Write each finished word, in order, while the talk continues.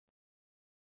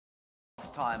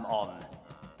Last time on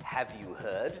Have You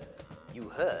Heard? You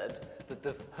heard that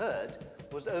the herd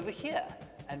was over here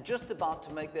and just about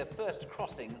to make their first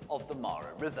crossing of the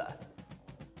Mara River.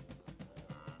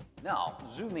 Now,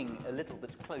 zooming a little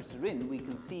bit closer in, we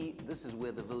can see this is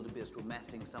where the wildebeest were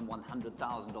massing, some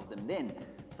 100,000 of them. Then,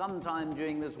 sometime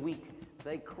during this week,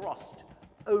 they crossed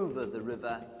over the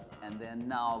river and they're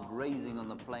now grazing on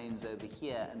the plains over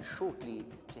here and shortly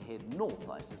to head north,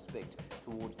 I suspect,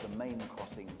 towards the main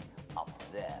crossings up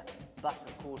there. But,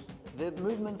 of course, their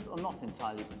movements are not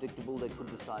entirely predictable. They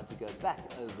could decide to go back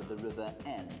over the river,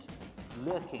 and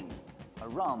lurking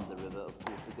around the river, of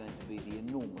course, are going to be the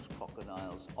enormous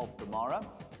crocodiles of the Mara,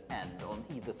 and on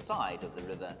either side of the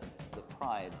river, the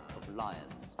prides of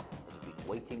lions that have been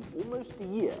waiting almost a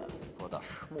year for the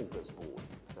smorgasbord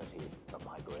that is the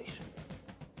migration.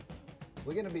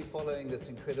 We're going to be following this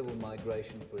incredible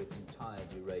migration for its entire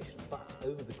duration, but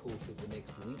over the course of the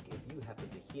next week, if you happen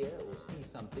to hear or see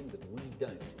something that we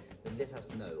don't, then let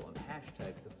us know on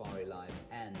 #SafariLive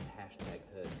and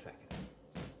 #HerdTracker.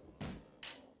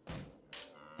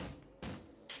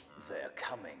 They're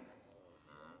coming.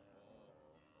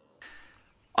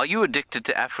 Are you addicted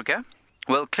to Africa?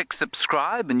 Well, click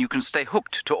subscribe and you can stay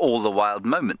hooked to all the wild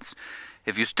moments.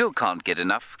 If you still can't get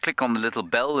enough, click on the little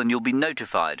bell and you'll be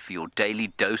notified for your daily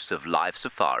dose of live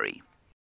safari.